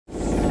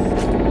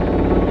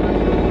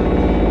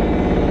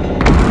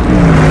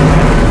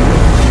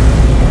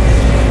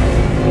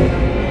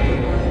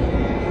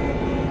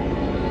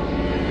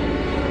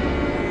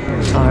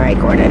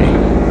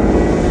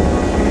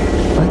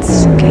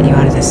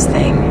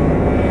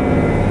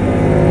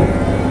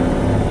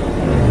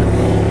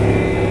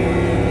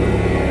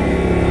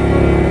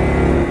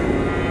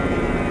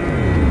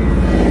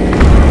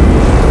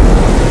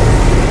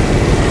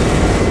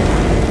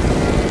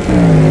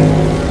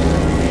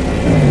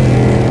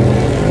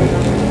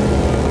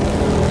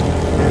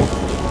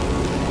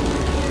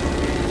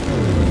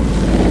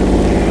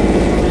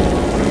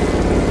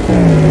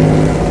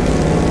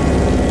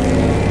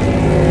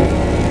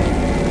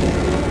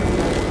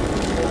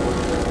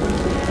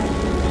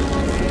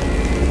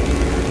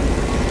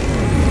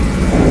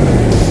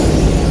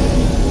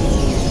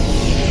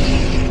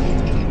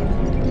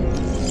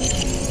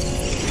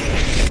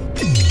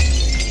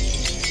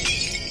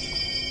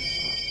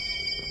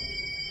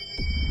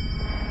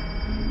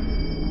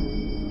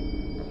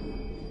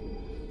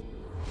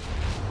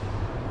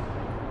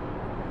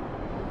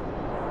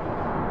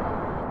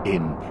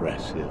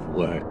Impressive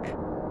work,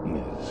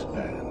 Miss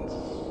Vance.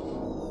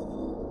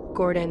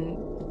 Gordon...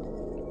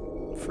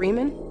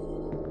 Freeman?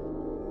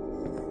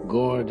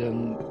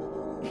 Gordon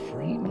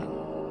Freeman.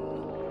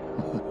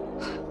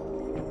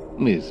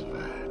 Miss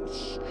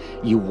Vance,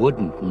 you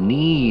wouldn't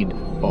need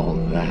all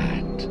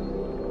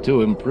that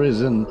to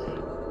imprison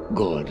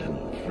Gordon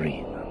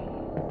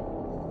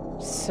Freeman.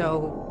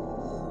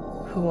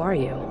 So... who are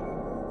you?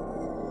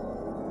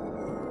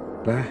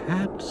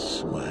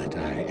 Perhaps what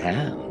I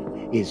am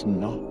is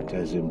not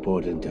as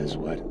important as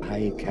what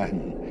I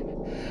can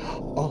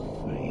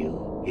offer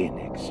you in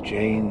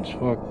exchange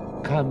for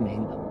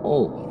coming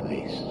all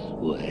this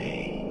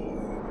way.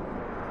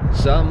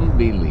 Some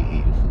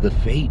believe the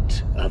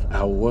fate of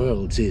our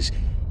worlds is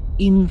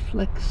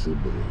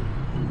inflexible.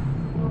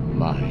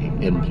 My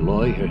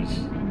employers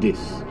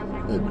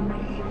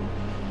disagree.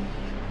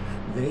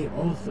 They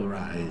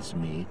authorize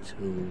me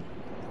to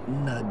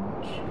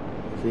nudge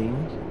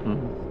things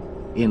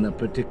in a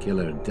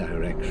particular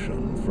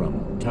direction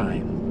from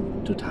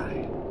time to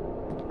time.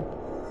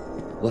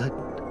 What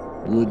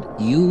would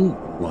you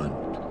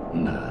want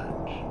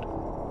nudged,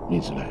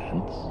 Miss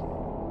Vance?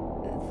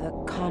 The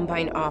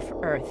Combine off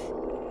Earth.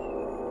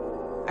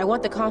 I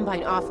want the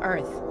Combine off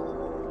Earth.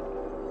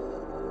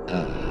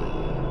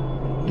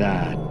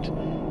 That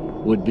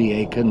would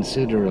be a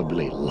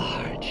considerably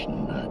large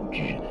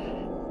nudge.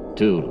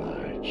 Too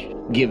large,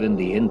 given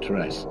the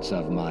interests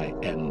of my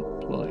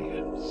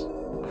employers.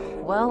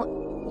 Well,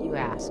 you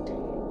asked.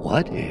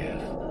 What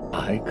if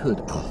I could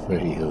offer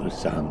you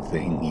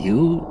something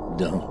you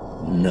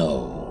don't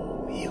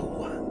know you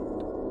want?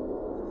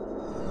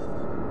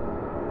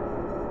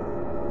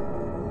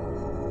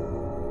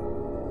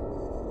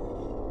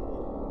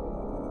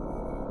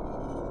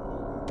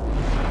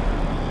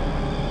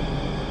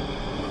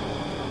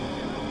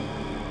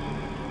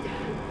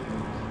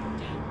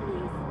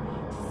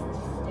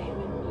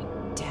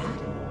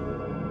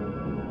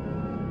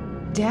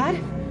 Dad?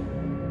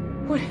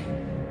 What?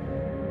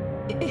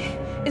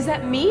 Is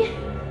that me?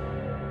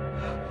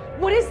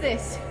 What is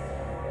this?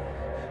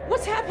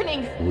 What's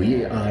happening?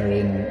 We are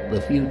in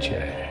the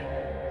future.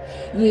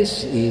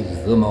 This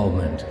is the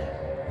moment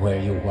where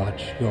you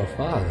watch your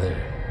father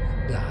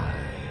die.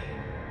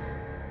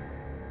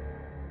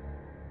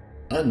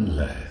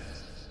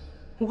 Unless...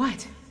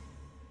 What?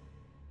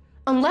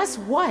 Unless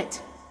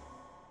what?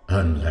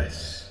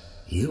 Unless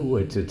you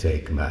were to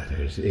take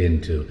matters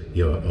into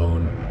your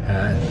own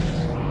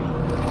hands.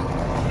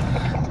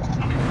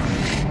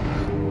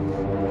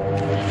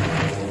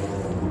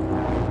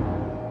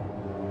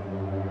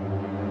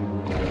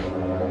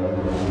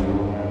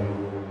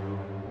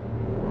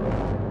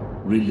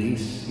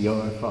 Release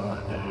your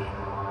father,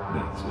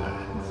 Miss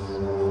Vance.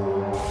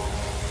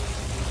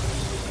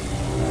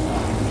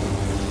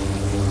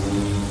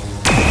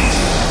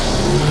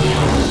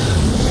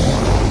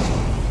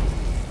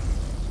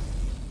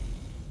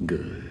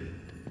 Good.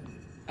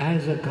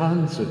 As a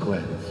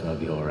consequence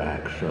of your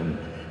action,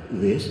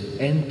 this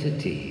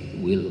entity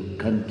will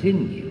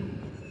continue,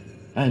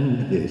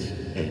 and this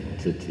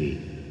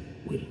entity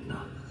will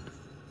not.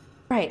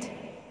 Right.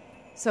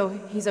 So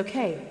he's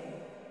okay,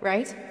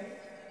 right?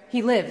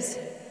 He lives.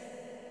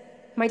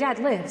 My dad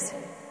lives.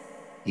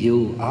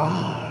 You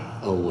are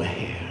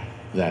aware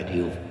that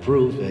you've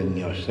proven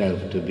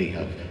yourself to be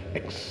of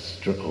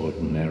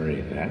extraordinary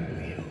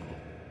value.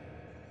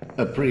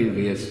 A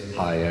previous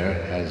hire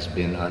has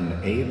been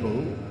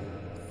unable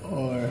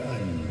or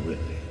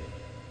unwilling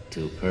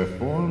to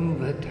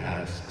perform the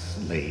tasks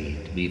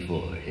laid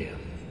before him.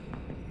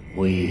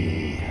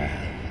 We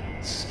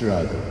have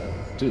struggled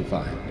to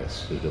find a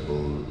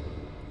suitable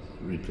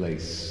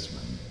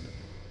replacement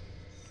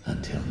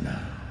until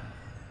now.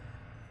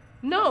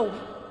 No!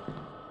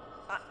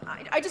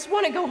 I just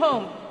want to go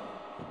home.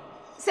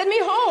 Send me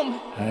home!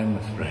 I'm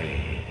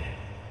afraid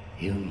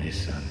you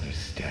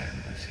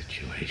misunderstand the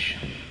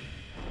situation,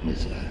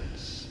 Miss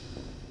Vance.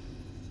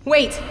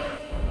 Wait!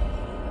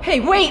 Hey,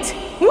 wait!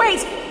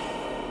 Wait!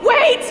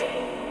 Wait!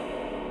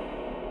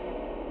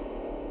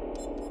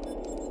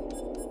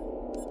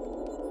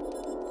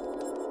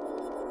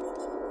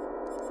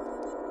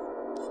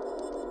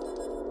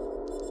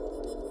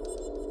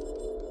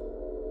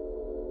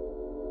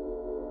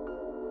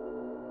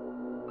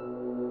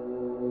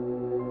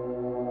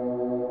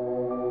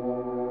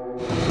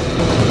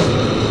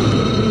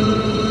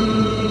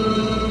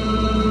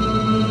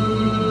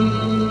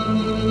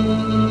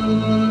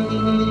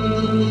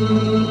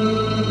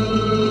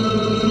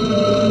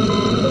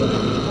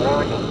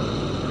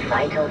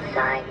 Vital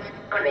signs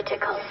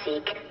critical.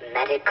 Seek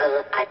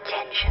medical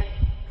attention.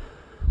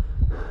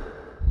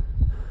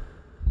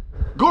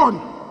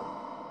 Gordon!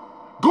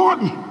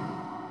 Gordon!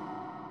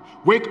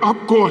 Wake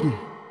up, Gordon.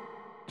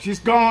 She's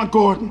gone,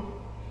 Gordon.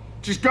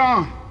 She's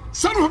gone.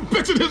 Son of a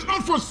bitch, it has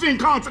unforeseen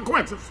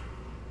consequences.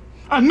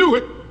 I knew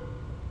it.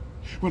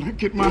 When I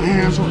get my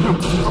hands on him,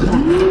 I'm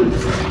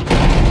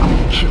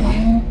gonna kill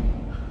him.